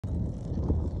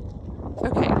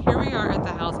Okay, here we are at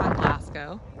the house on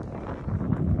Glasgow.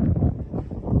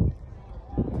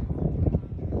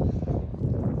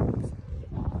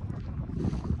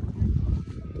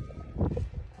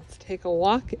 Let's take a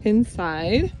walk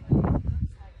inside.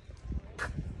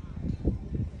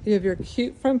 You have your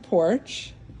cute front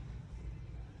porch.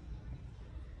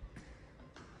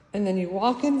 And then you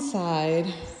walk inside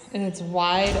and it's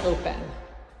wide open.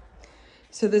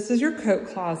 So this is your coat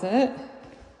closet.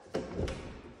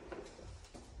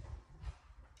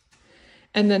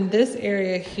 And then this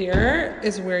area here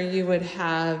is where you would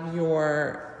have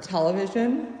your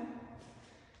television.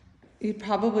 You'd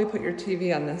probably put your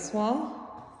TV on this wall.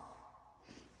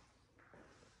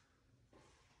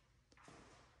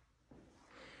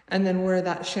 And then where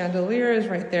that chandelier is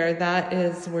right there, that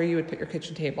is where you would put your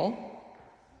kitchen table.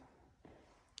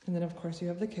 And then of course you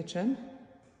have the kitchen.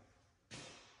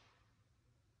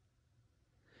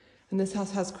 And this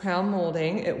house has crown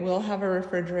molding. It will have a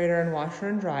refrigerator and washer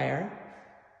and dryer.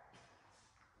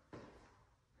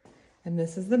 And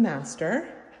this is the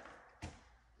master.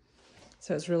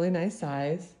 So it's really nice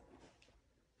size.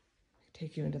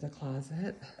 Take you into the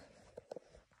closet.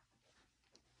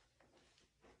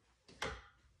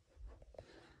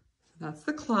 That's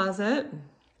the closet.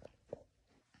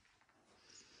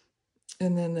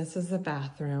 And then this is the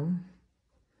bathroom.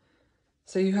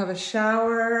 So you have a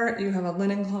shower, you have a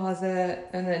linen closet,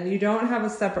 and then you don't have a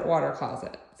separate water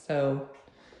closet. So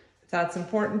if that's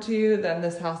important to you, then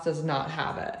this house does not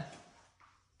have it.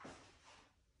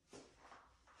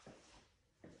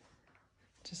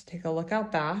 Just take a look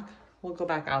out back. We'll go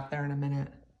back out there in a minute.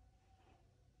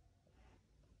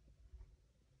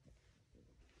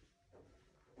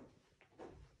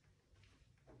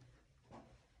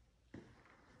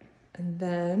 And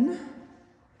then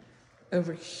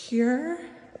over here,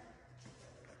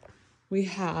 we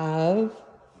have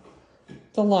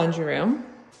the laundry room,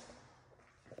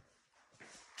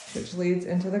 which leads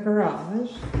into the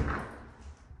garage.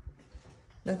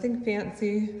 Nothing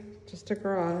fancy, just a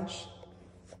garage.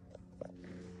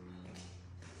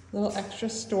 Little extra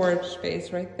storage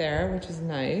space right there, which is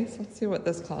nice. Let's see what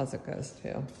this closet goes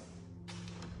to.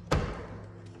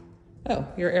 Oh,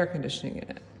 your air conditioning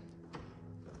unit.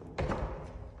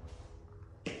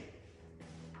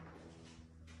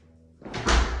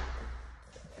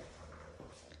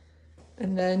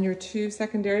 And then your 2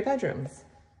 secondary bedrooms.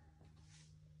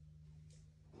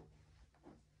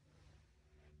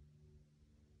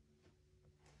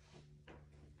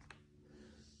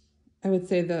 I would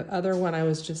say the other one I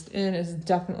was just in is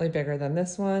definitely bigger than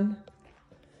this one.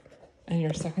 And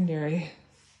your secondary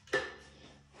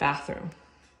bathroom.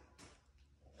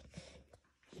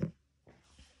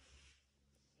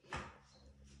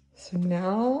 So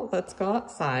now let's go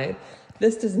outside.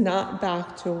 This does not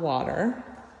back to water.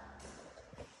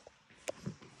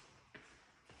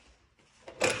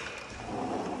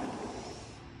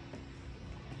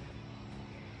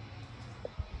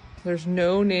 There's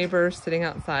no neighbors sitting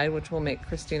outside, which will make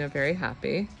Christina very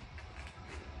happy.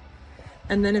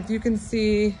 And then if you can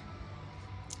see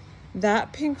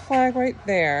that pink flag right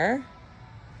there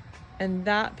and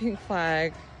that pink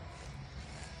flag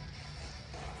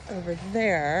over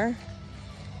there,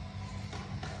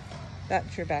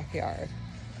 that's your backyard.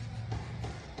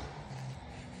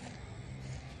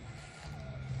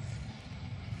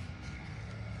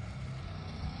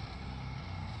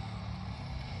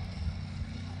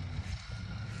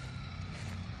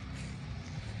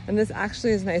 And this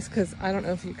actually is nice because I don't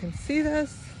know if you can see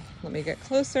this. Let me get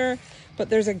closer. But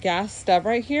there's a gas stub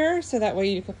right here, so that way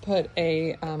you could put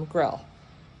a grill.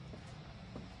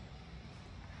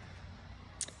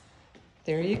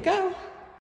 There you go.